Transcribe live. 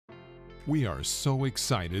We are so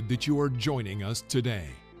excited that you are joining us today.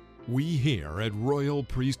 We here at Royal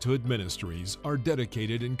Priesthood Ministries are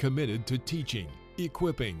dedicated and committed to teaching,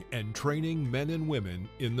 equipping, and training men and women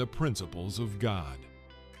in the principles of God.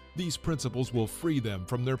 These principles will free them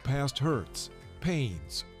from their past hurts,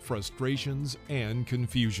 pains, frustrations, and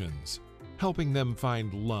confusions, helping them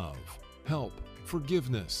find love, help,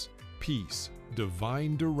 forgiveness, peace,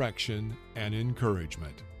 divine direction, and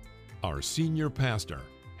encouragement. Our senior pastor,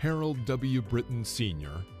 Harold W. Britton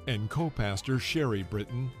Sr., and co-pastor Sherry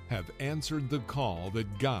Britton have answered the call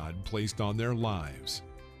that God placed on their lives.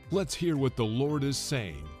 Let's hear what the Lord is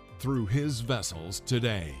saying through His vessels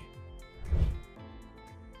today.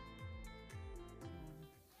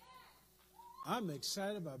 I'm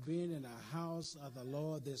excited about being in the house of the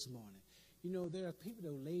Lord this morning. You know, there are people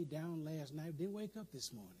that laid down last night, didn't wake up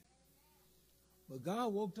this morning. But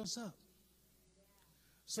God woke us up.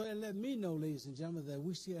 So it let me know, ladies and gentlemen, that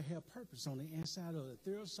we still have purpose on the inside of it.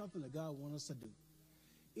 There's something that God wants us to do.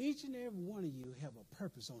 Each and every one of you have a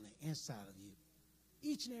purpose on the inside of you.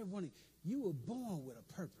 Each and every one of you, you were born with a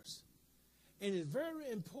purpose. And it's very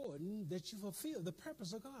important that you fulfill the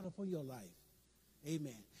purpose of God upon your life.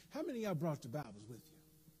 Amen. How many of y'all brought your Bibles with you?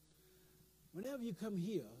 Whenever you come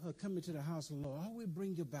here or come into the house of the Lord, always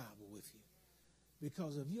bring your Bible with you.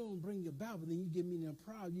 Because if you don't bring your Bible, then you give me an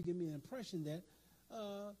impression that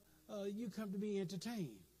you come to be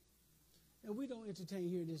entertained. And we don't entertain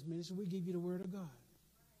here in this ministry. We give you the Word of God.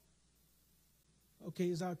 Okay,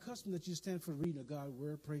 it's our custom that you stand for reading of God's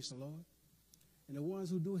Word. Praise the Lord. And the ones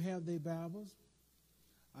who do have their Bibles,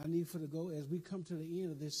 I need for to go, as we come to the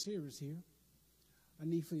end of this series here, I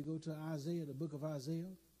need for you to go to Isaiah, the book of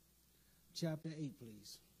Isaiah, chapter 8,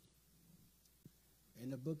 please. In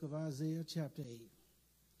the book of Isaiah, chapter 8.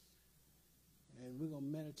 And we're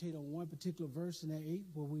going to meditate on one particular verse in that 8,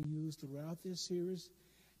 what we use throughout this series,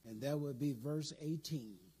 and that would be verse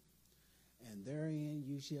 18. And therein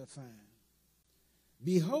you shall find,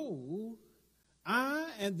 behold, I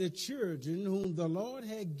and the children whom the Lord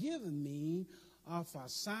had given me are for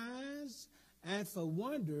signs and for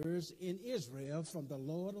wonders in Israel from the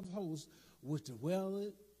Lord of hosts, which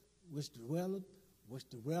dwelleth in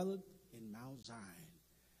Mount Zion.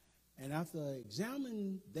 And after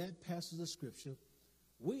examining that passage of Scripture,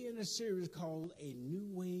 we're in a series called A New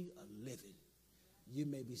Way of Living. You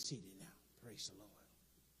may be seated now. Praise the Lord.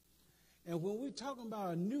 And when we're talking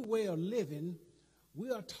about a new way of living, we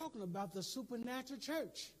are talking about the supernatural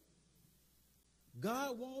church.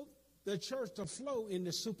 God wants the church to flow in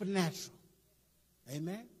the supernatural.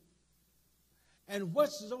 Amen. And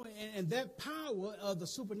and that power of the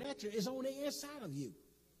supernatural is on the inside of you.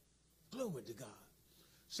 Glory to God.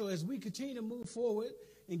 So as we continue to move forward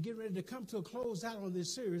and get ready to come to a close out on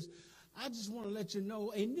this series, I just want to let you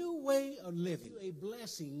know a new way of living, a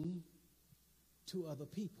blessing to other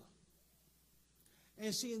people.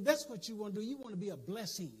 And see, that's what you want to do. You want to be a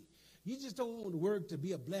blessing. You just don't want to work to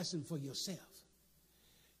be a blessing for yourself.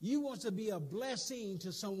 You want to be a blessing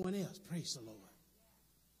to someone else. Praise the Lord.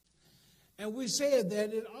 And we said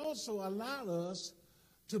that it also allowed us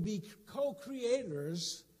to be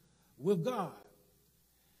co-creators with God.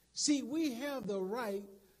 See, we have the right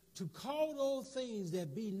to call those things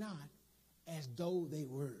that be not as though they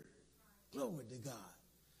were. Glory to God.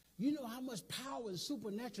 You know how much power and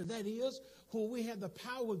supernatural that is when we have the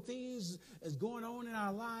power of things that's going on in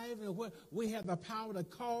our life and when we have the power to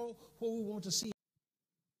call what we want to see.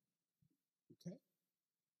 Okay?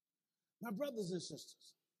 My brothers and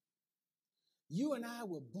sisters, you and I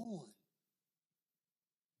were born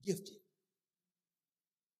gifted.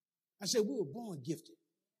 I said we were born gifted.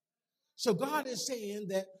 So God is saying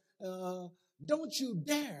that don't you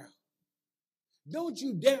dare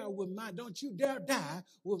die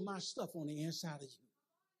with my stuff on the inside of you.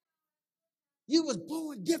 You was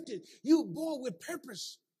born gifted. You were born with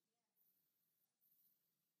purpose.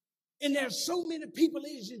 And there's so many people,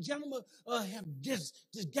 ladies and gentlemen, have just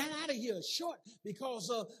got out of here short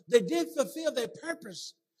because they didn't fulfill their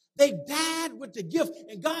purpose. They died with the gift.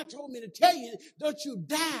 And God told me to tell you, don't you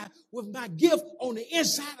die with my gift on the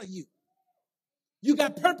inside of you. You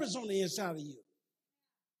got purpose on the inside of you.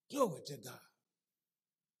 Glory to God.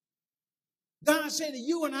 God said that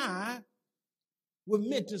you and I were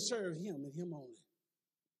meant to serve Him and Him only.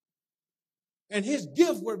 And His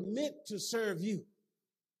gifts were meant to serve you.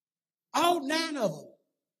 All 9 of them,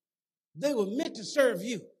 they were meant to serve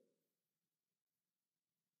you.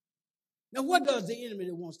 Now, what does the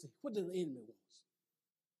enemy want? What does the enemy want?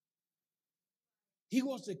 He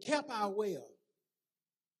wants to cap our well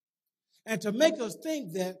and to make us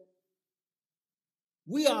think that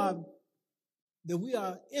we are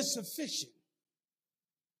insufficient.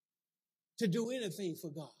 to do anything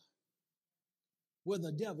for God. Well,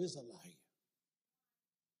 the devil is a liar.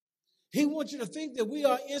 He wants you to think that we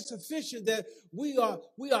are insufficient, that we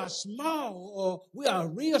are small, or we are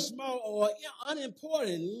real small or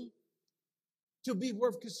unimportant to be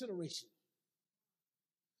worth consideration.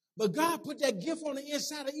 But God put that gift on the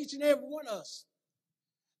inside of each and every one of us.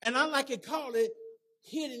 And I like to call it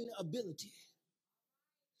hidden ability.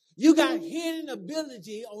 You got hidden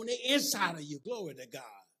ability on the inside of you. Glory to God.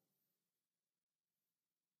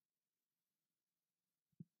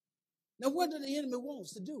 Now, what does the enemy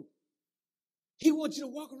wants to do? He wants you to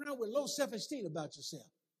walk around with low self-esteem about yourself.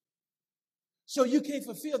 So you can't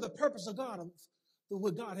fulfill the purpose of God,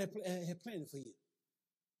 what God had planned for you.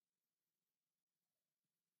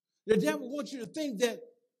 The devil wants you to think that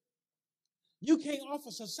you can't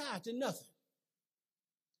offer society nothing.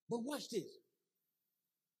 But watch this.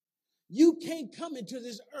 You can't come into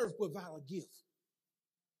this earth without a gift.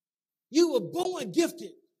 You were born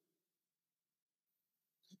gifted.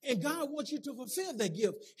 And God wants you to fulfill that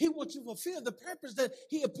gift. He wants you to fulfill the purpose that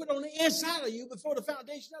he had put on the inside of you before the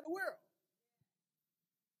foundation of the world.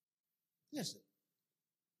 Listen,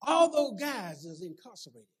 all those guys that's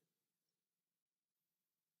incarcerated,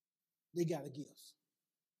 they got a gift.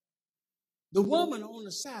 The woman on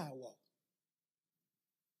the sidewalk,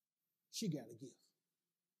 she got a gift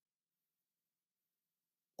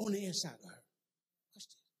on the inside of her. Watch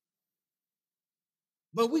this.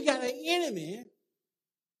 But we got an enemy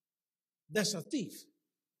that's a thief.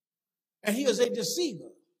 And he is a deceiver,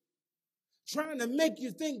 trying to make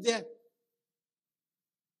you think that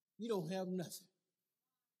you don't have nothing.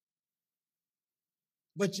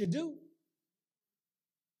 But you do.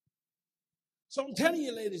 So I'm telling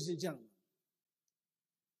you, ladies and gentlemen,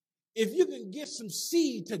 if you can get some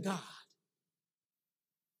seed to God,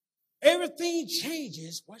 everything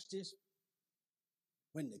changes, watch this,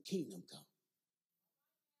 when the kingdom comes.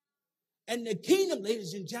 And the kingdom,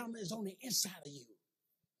 ladies and gentlemen, is on the inside of you.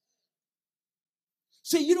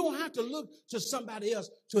 See, you don't have to look to somebody else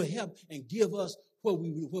to help and give us what we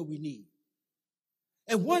need.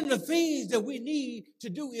 And one of the things that we need to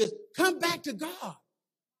do is come back to God.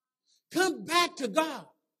 Come back to God.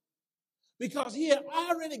 Because he had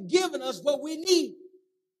already given us what we need.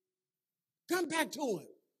 Come back to him.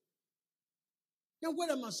 Now, what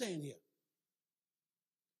am I saying here?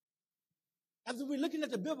 After we're looking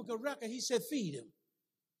at the biblical record, he said, feed him.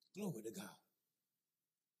 Glory to God.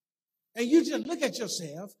 And you just look at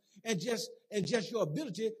yourself and just your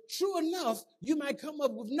ability. True enough, you might come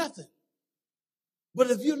up with nothing. But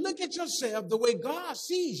if you look at yourself the way God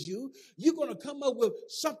sees you, you're going to come up with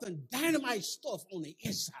something dynamite stuff on the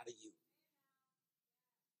inside of you.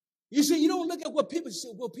 You see, you don't look at what people say,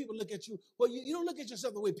 what people look at you. Well, you don't look at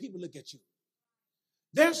yourself the way people look at you.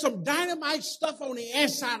 There's some dynamite stuff on the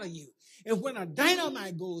inside of you. And when a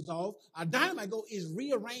dynamite goes off, is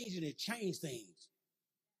rearranging and change things.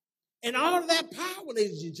 And all of that power,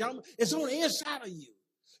 ladies and gentlemen, is on the inside of you.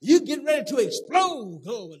 You get ready to explode,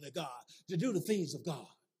 glory to God, to do the things of God.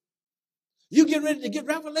 You get ready to get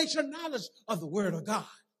revelation knowledge of the word of God.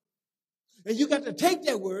 And you got to take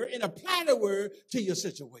that word and apply the word to your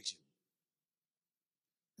situation.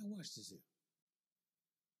 Now watch this here.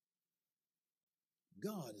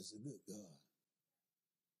 God is a good God.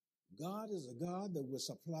 God is a God that will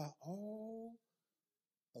supply all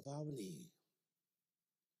of our need.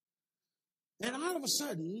 And all of a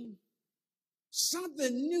sudden,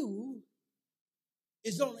 something new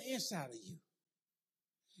is on the inside of you.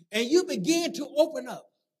 And you begin to open up.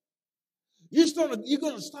 You're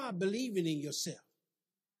going to start believing in yourself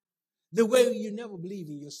the way you never believed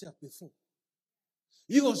in yourself before.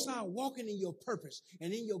 You're going to start walking in your purpose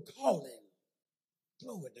and in your calling.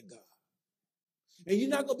 Glory to God. And you're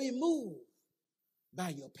not going to be moved by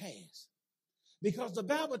your past. Because the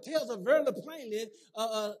Bible tells us very plainly,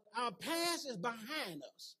 our past is behind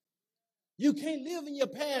us. You can't live in your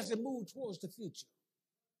past and move towards the future.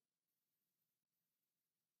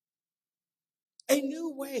 A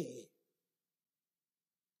new way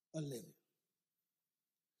of living.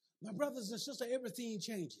 My brothers and sisters, everything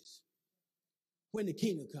changes when the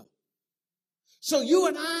kingdom comes. So you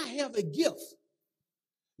and I have a gift.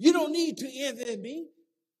 You don't need to envy me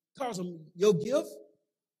because of your gift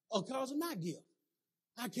or because of my gift.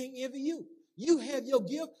 I can't envy you. You have your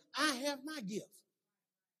gift. I have my gift.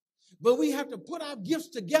 But we have to put our gifts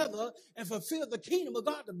together and fulfill the kingdom of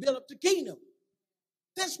God to build up the kingdom.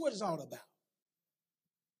 That's what it's all about.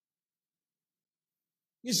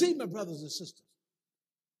 You see, my brothers and sisters,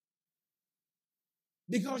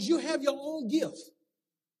 because you have your own gift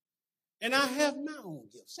and I have my own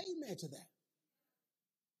gift. Say amen to that.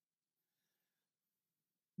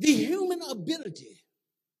 The human ability,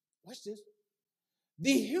 watch this,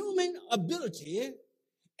 the human ability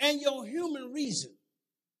and your human reason.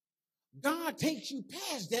 God takes you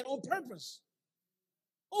past that on purpose.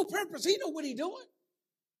 On purpose. He know what he's doing.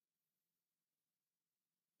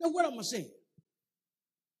 Now what am I saying?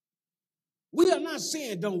 We are not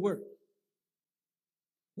saying don't work.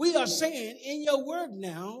 We are saying in your work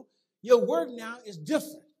now is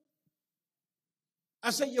different. I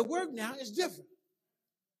say your work now is different.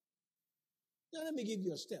 Now let me give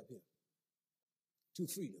you a step here to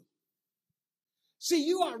freedom. See,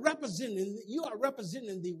 you are representing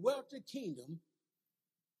the wealthy kingdom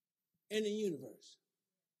in the universe.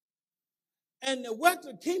 And the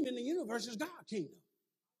wealthy kingdom in the universe is God's kingdom.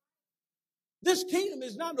 This kingdom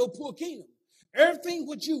is not no poor kingdom. Everything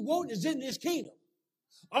what you want is in this kingdom.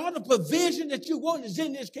 All the provision that you want is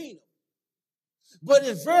in this kingdom. But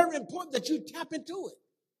it's very important that you tap into it.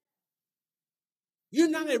 You're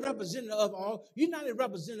not a representative of all. You're not a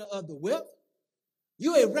representative of the wealth.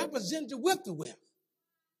 You're a representative with the wealth.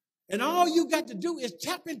 And all you got to do is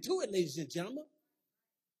tap into it, ladies and gentlemen.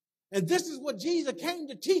 And this is what Jesus came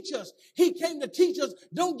to teach us. He came to teach us,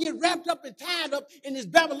 don't get wrapped up and tied up in this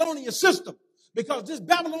Babylonian system, because this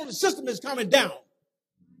Babylonian system is coming down.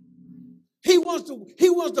 He wants to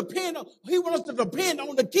depend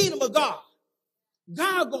on the kingdom of God.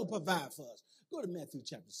 God gonna provide for us. Go to Matthew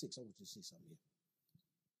chapter 6. I want you to see something here.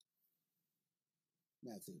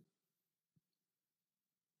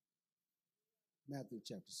 Matthew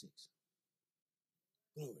chapter 6.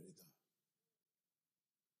 Glory to God.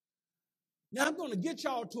 Now I'm going to get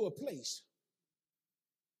y'all to a place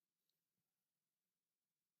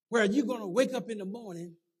where you're going to wake up in the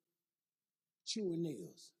morning chewing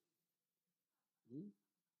nails.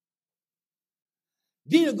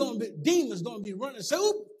 Demons going to be running. Say,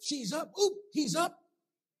 oop, she's up. Oop, he's up.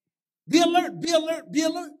 Be alert, be alert, be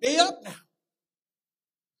alert. They up now.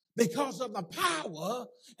 Because of the power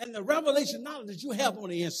and the revelation knowledge that you have on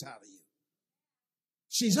the inside of you.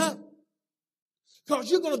 She's up.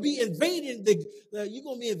 Because you're going to be invading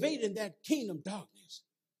that kingdom darkness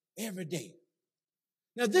every day.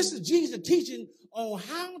 Now, this is Jesus teaching on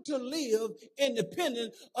how to live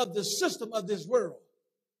independent of the system of this world.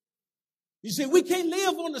 You see, we can't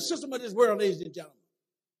live on the system of this world, ladies and gentlemen.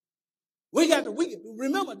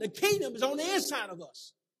 Remember, the kingdom is on the inside of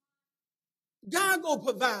us. God gonna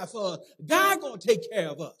provide for us. God gonna take care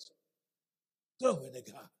of us. Glory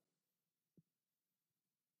to God.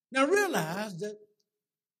 Now realize that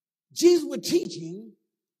Jesus was teaching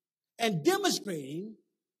and demonstrating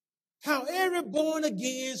how every born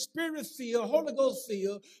again, spirit-filled, Holy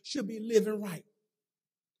Ghost-filled should be living right.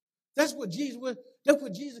 That's what Jesus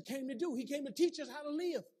came to do. He came to teach us how to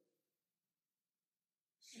live.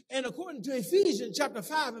 And according to Ephesians chapter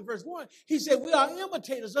 5 and verse 1, he said we are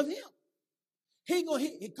imitators of him.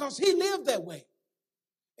 Because he lived that way.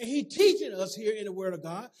 And he teaching us here in the Word of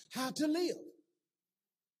God how to live.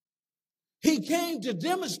 He came to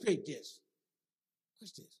demonstrate this.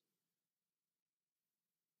 What's this?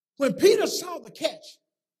 When Peter saw the catch,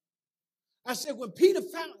 I said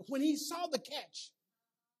when he saw the catch,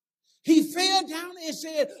 he fell down and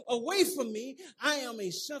said, away from me, I am a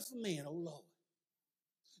sinful man, oh Lord.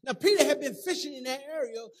 Now, Peter had been fishing in that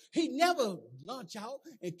area. He never launch out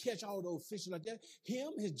and catch all those fish like that.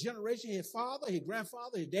 Him, his generation, his father, his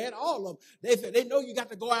grandfather, his dad, all of them, they know you got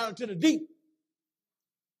to go out into the deep.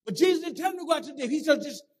 But Jesus didn't tell them to go out to the deep. He said,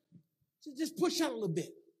 just push out a little bit.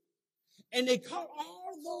 And they caught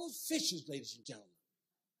all those fishes, ladies and gentlemen.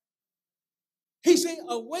 He said,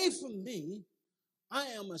 away from me, I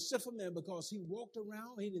am a sinful man, because he walked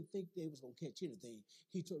around. He didn't think they was going to catch anything.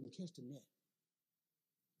 He told them to catch the net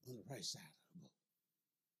on the right side of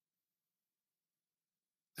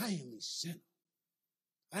the boat. I am a sinner.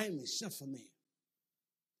 I am a sinful man.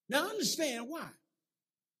 Now understand why.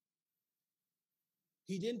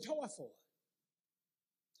 He didn't toil for it.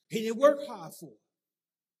 He didn't work hard for it.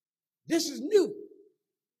 This is new.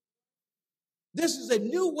 This is a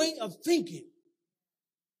new way of thinking.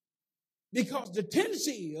 Because the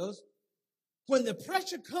tendency is, when the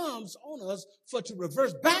pressure comes on us to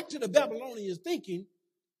reverse back to the Babylonian thinking,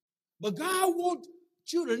 but God wants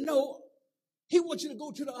you to know, he wants you to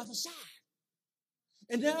go to the other side.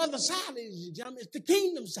 And the other side, ladies and gentlemen, is the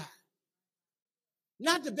kingdom side.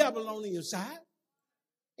 Not the Babylonian side.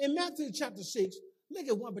 In Matthew chapter 6, look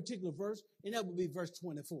at one particular verse, and that will be verse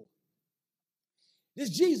 24. This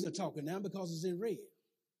is Jesus talking now, because it's in red.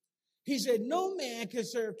 He said, no man can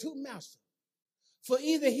serve two masters, for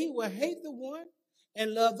either he will hate the one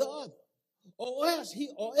and love the other, or else he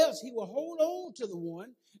will hold on to the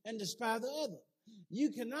one and despise the other. You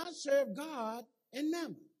cannot serve God and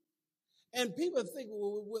mammon. And people think,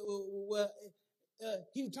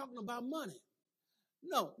 he was talking about money.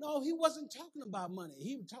 No, he wasn't talking about money.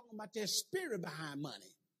 He was talking about that spirit behind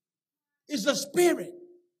money. It's a spirit.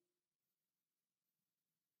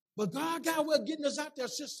 But God got a way of getting us out their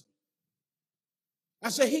system. I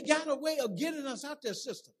said, he got a way of getting us out their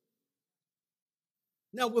system.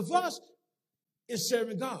 Now, with us, it's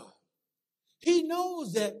serving God. He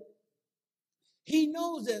knows that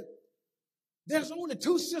there's only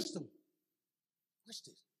two systems. Watch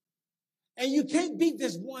this. And you can't beat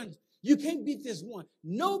this one. You can't beat this one.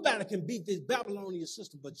 Nobody can beat this Babylonian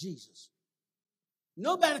system but Jesus.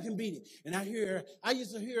 Nobody can beat it. And I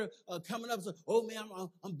used to hear coming up, oh man,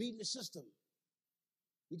 I'm beating the system.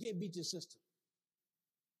 You can't beat this system.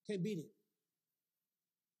 Can't beat it.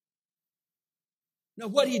 Now,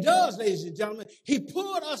 what he does, ladies and gentlemen, he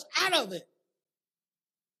pulled us out of it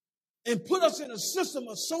and put us in a system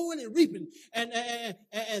of sowing and reaping. And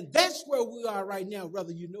that's where we are right now,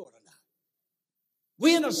 whether you know it or not.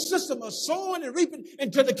 We're in a system of sowing and reaping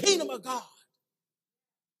into the kingdom of God.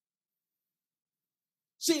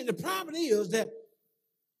 See, and the problem is that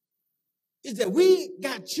we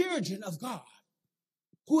got children of God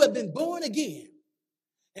who have been born again.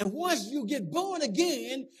 And once you get born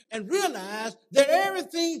again and realize that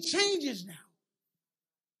everything changes now.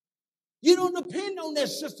 You don't depend on that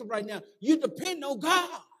system right now. You depend on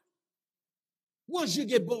God once you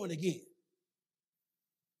get born again.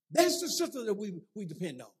 That's the system that we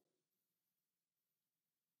depend on.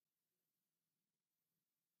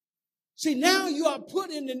 See, now you are put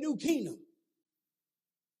in the new kingdom.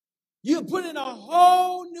 You're put in a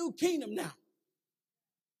whole new kingdom now.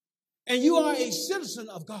 And you are a citizen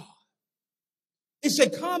of God. It's a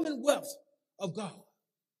commonwealth of God.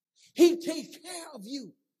 He takes care of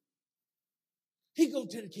you. He gonna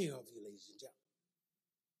take care of you, ladies and gentlemen.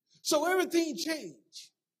 So everything changed.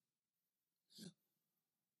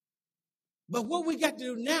 But what we got to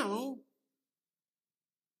do now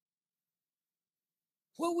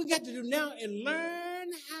is learn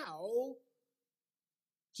how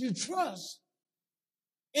to trust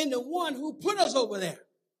in the one who put us over there.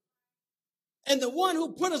 And the one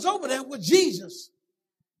who put us over there was Jesus.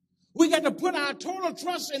 We got to put our total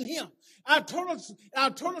trust in him. Our total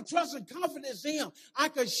trust and confidence in him. I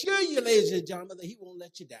can assure you, ladies and gentlemen, that he won't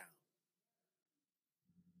let you down.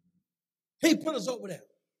 He put us over there.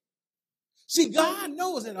 See, God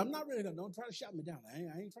knows that. I'm not really going to, don't try to shut me down. I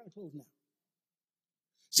ain't trying to close now.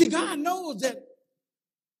 See, God knows that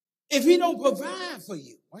if he don't provide for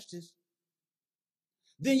you, watch this,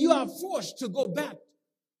 then you are forced to go back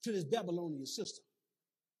to this Babylonian system.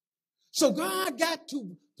 So God got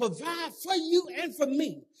to provide for you and for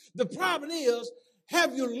me. The problem is,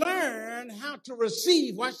 have you learned how to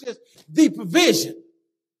receive, watch this, the provision?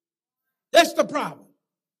 That's the problem.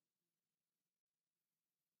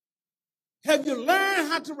 Have you learned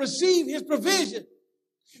how to receive his provision?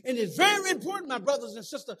 And it's very important, my brothers and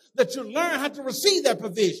sisters, that you learn how to receive that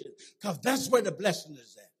provision, because that's where the blessing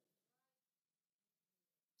is at.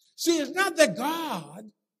 See, it's not that God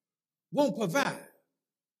won't provide,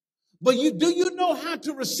 but do you know how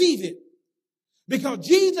to receive it? Because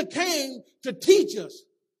Jesus came to teach us,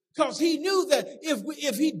 because he knew that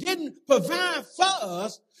if he didn't provide for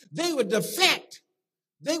us, they would defect.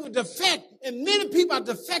 They would defect, and many people are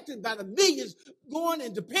defected by the millions going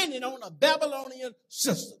and depending on a Babylonian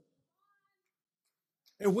system.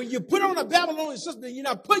 And when you put on a Babylonian system, you're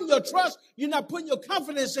not putting your trust, you're not putting your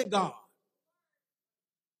confidence in God.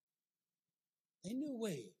 A new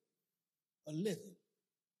way of living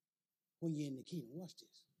when you're in the kingdom. Watch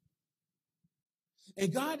this.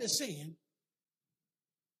 And God is saying,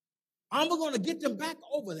 I'm going to get them back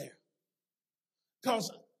over there,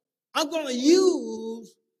 because I'm going to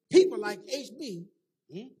use people like HB,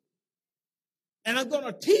 and I'm going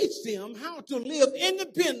to teach them how to live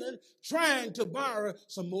independent, trying to borrow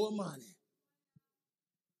some more money.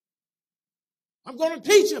 I'm going to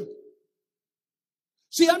teach them.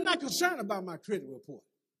 See, I'm not concerned about my credit report.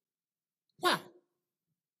 Why?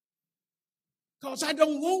 Because I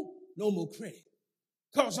don't want no more credit.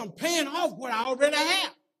 Because I'm paying off what I already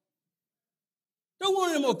have. Don't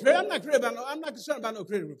want any more credit. I'm not concerned about no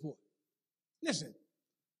credit report. Listen,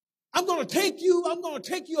 I'm going to take you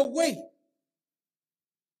away.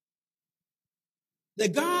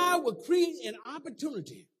 That God will create an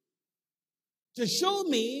opportunity to show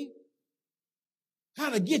me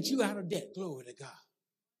how to get you out of debt. Glory to God.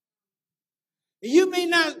 And you may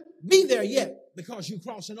not be there yet because you're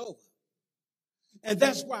crossing over. And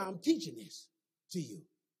that's why I'm teaching this to you.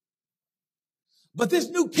 But this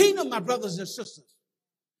new kingdom, my brothers and sisters,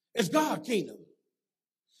 is God's kingdom.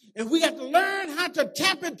 And we have to learn how to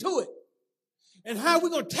tap into it. And how we're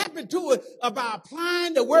going to tap into it by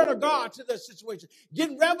applying the word of God to the situation.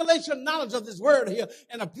 Getting revelation knowledge of this word here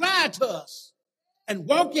and apply it to us. And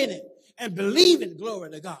walk in it and believe in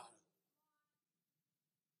glory to God.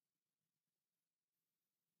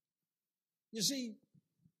 You see,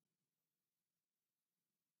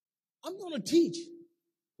 I'm going to teach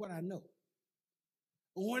what I know.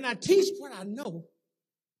 And when I teach what I know,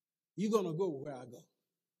 you're going to go where I go.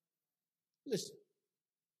 Listen,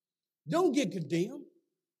 don't get condemned.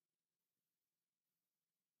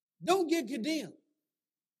 Don't get condemned.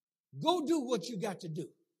 Go do what you got to do.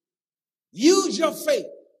 Use your faith.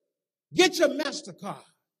 Get your MasterCard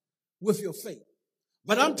with your faith.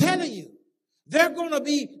 But I'm telling you, there's going to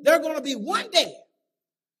be one day.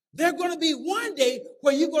 There's going to be one day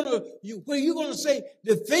where you're going to say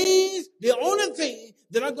the only thing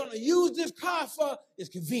that I'm going to use this car for is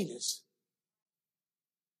convenience.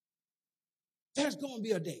 There's going to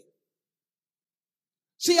be a day.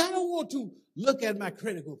 See, I don't want to look at my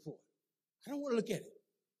credit report. I don't want to look at it.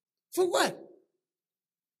 For what?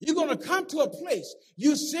 You're going to come to a place.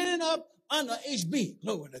 You're sitting up under HB.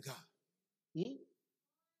 Glory to God.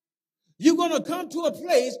 You're going to come to a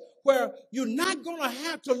place where you're not going to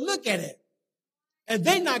have to look at it. And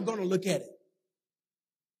they're not going to look at it.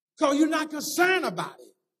 Because you're not concerned about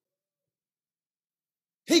it.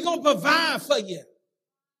 He's going to provide for you.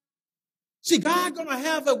 See, God's going to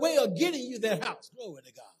have a way of getting you that house. Glory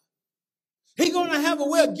to God. He's going to have a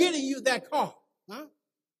way of getting you that car. Huh?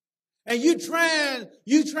 And you trying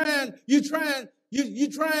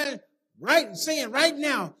saying right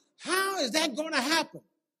now, how is that going to happen?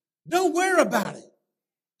 Don't worry about it.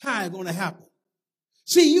 How it's going to happen.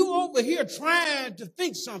 See, you over here trying to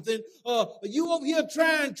think something, you over here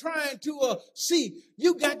trying to see.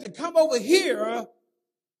 You got to come over here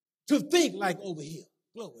to think like over here.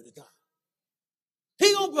 Glory to God.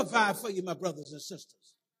 He gonna provide for you, my brothers and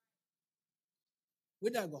sisters. We're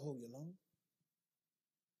not gonna hold you long.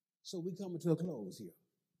 So we coming to a close here.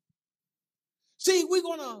 See, we're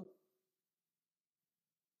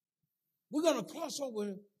gonna cross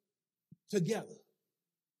over together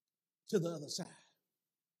to the other side.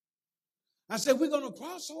 I said we're gonna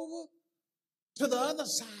cross over to the other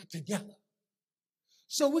side together.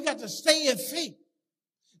 So we got to stay in faith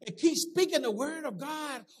and keep speaking the word of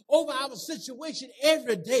God over our situation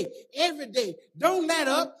every day. Every day. Don't let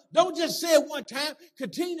up. Don't just say it one time.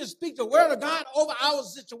 Continue to speak the word of God over our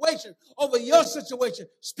situation, over your situation.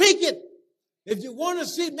 Speak it. If you want to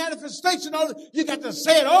see manifestation of it, you got to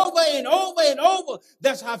say it over and over and over.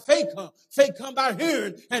 That's how faith comes. Faith comes by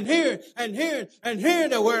hearing and hearing and hearing and hearing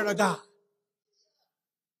the word of God.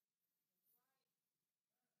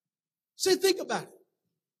 See, think about it.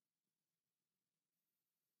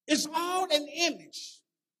 It's all an image.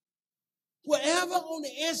 Whatever on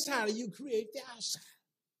the inside of you create the outside.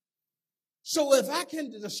 So if I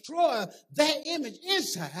can destroy that image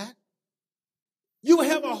inside, you will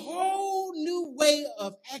have a whole new way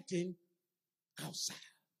of acting outside.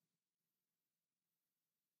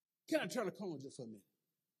 Can I turn the corner just for a minute?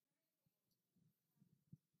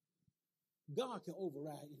 God can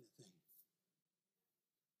override anything.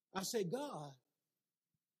 I say God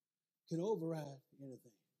can override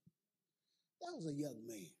anything. That was a young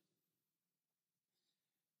man.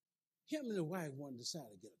 Him and the wife wanted to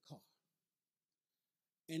decide to get a car.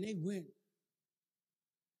 And they went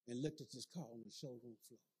and looked at this car on the showroom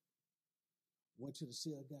floor. Went to the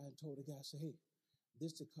sales guy and told the guy, said, hey,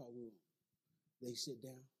 this is the car we want. They sit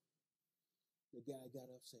down. The guy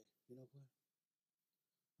got up and said, you know what?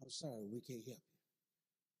 I'm sorry, we can't help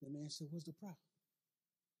you. The man said, what's the problem?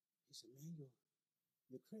 He said, man,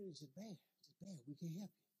 your credit is bad. It's bad. We can't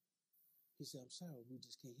help you. He said, I'm sorry, we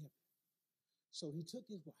just can't help you. So he took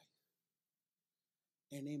his wife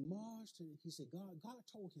and they marched. He said, God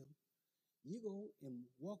told him, you go and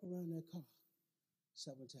walk around that car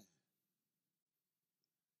 7 times.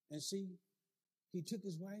 And see, he took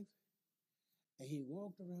his wife and he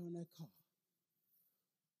walked around that car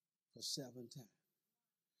for 7 times.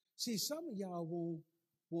 See, some of y'all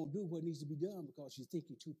won't do what needs to be done because you think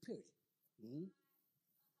you're too pretty. Mm-hmm.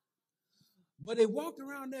 But they walked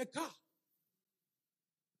around that car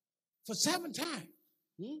for 7 times.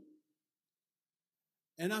 Mm-hmm.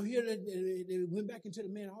 And I'm here, they went back into the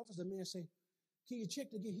man's office. The man said, can you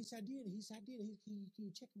check again? He said, I did it. He said, I did it. Can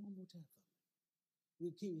you check it one more time for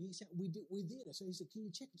me? He said, we did it. So he said, can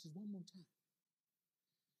you check it just one more time?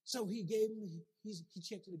 So he gave him, he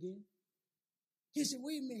checked it again. He said,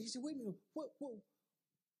 wait a minute. He said, wait a minute. What was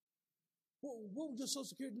your Social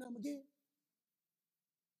Security number again?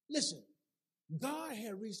 Listen, God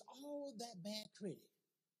had reached all that bad credit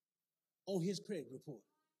on his credit report.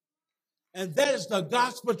 And that is the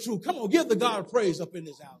gospel truth. Come on, give the God praise up in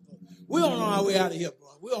this house. We're on our way out of here, bro.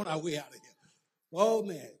 We're on our way out of here. Oh,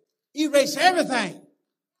 man. Erase everything.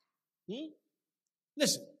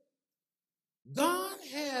 Listen. God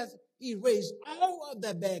has erased all of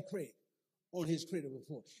that bad credit on his credit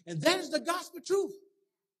report. And that is the gospel truth.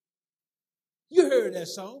 You heard that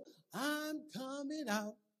song. I'm coming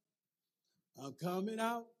out. I'm coming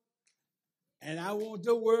out. And I want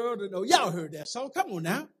the world to know. Y'all heard that song. Come on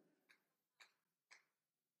now.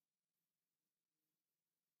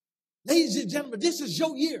 Ladies and gentlemen, this is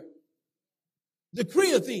your year.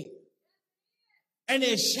 Decree a thing. And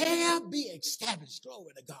it shall be established.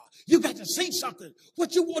 Glory to God. You got to say something.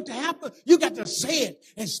 What you want to happen, you got to say it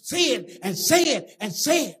and say it and say it and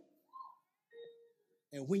say it.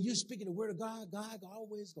 And when you speak in the word of God, God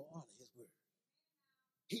always going to honor his word.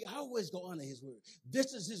 He always going to honor his word.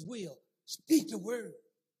 This is his will. Speak the word.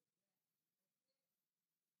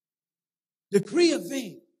 Decree a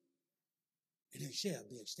thing, and it shall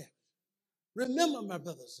be established. Remember, my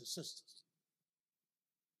brothers and sisters,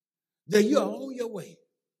 that you are on your way.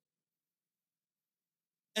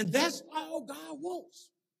 And that's all God wants.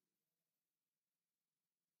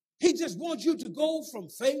 He just wants you to go from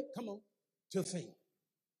faith, come on, to faith.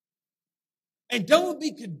 And don't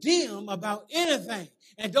be condemned about anything.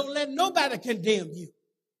 And don't let nobody condemn you.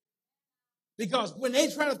 Because when they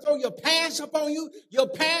try to throw your past up on you, your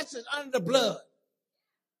past is under the blood.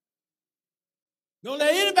 Don't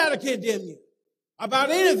let anybody condemn you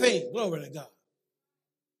about anything. Glory to God.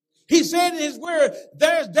 He said in his word,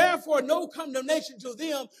 there's therefore no condemnation to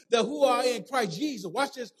them that who are in Christ Jesus.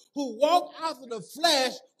 Watch this. Who walk after the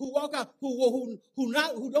flesh, who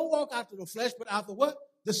don't walk after the flesh, but after what?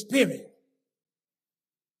 The Spirit.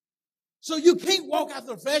 So you can't walk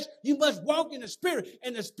after the flesh. You must walk in the Spirit.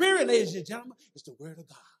 And the Spirit, ladies and gentlemen, is the word of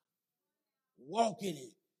God. Walk in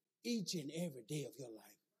it each and every day of your life.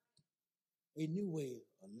 A new way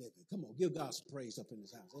of living. Come on, give God some praise up in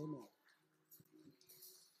this house. Amen.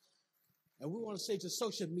 And we want to say to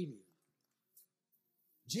social media,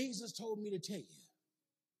 Jesus told me to tell you.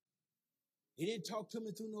 He didn't talk to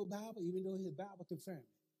me through no Bible, even though his Bible confirmed it.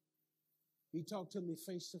 He talked to me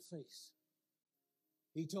face to face.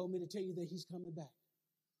 He told me to tell you that he's coming back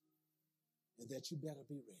and that you better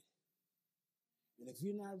be ready. And if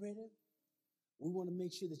you're not ready, we want to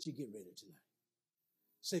make sure that you get ready tonight.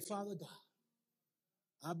 Say, Father God,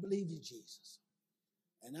 I believe in Jesus.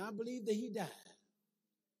 And I believe that he died.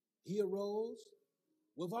 He arose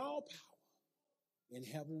with all power in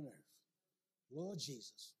heaven and earth. Lord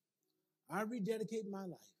Jesus, I rededicate my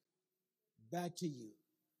life back to you.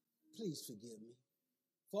 Please forgive me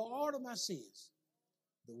for all of my sins,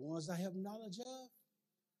 the ones I have knowledge of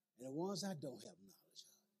and the ones I don't have knowledge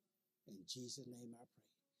of. In Jesus' name I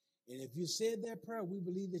pray. And if you said that prayer, we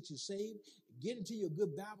believe that you're saved. Get into your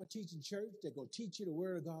good Bible teaching church that's going to teach you the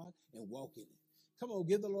word of God and walk in it. Come on,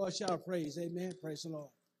 give the Lord a shout of praise. Amen. Praise the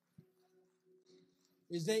Lord.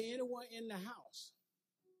 Is there anyone in the house?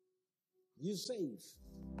 You saved.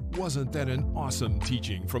 Wasn't that an awesome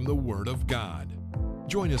teaching from the Word of God?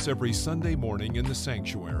 Join us every Sunday morning in the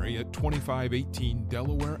sanctuary at 2518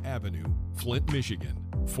 Delaware Avenue, Flint, Michigan,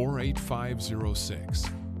 48506.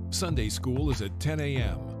 Sunday school is at 10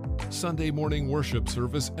 a.m. Sunday morning worship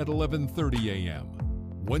service at 11:30 a.m.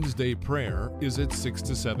 Wednesday prayer is at 6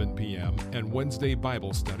 to 7 p.m. and Wednesday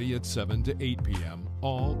Bible study at 7 to 8 p.m.,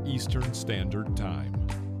 all Eastern Standard Time.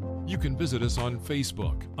 You can visit us on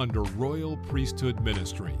Facebook under Royal Priesthood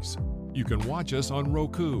Ministries. You can watch us on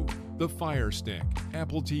Roku, the Fire Stick,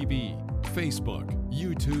 Apple TV, Facebook,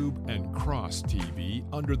 YouTube, and Cross TV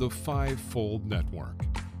under the Fivefold Network.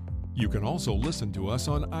 You can also listen to us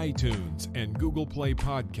on iTunes and Google Play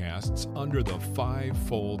Podcasts under the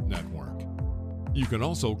Fivefold Network. You can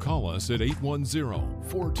also call us at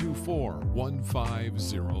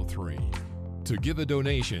 810-424-1503. To give a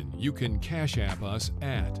donation, you can Cash App us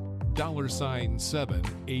at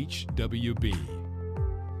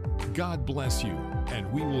 $7HWB. God bless you,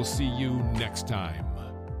 and we will see you next time.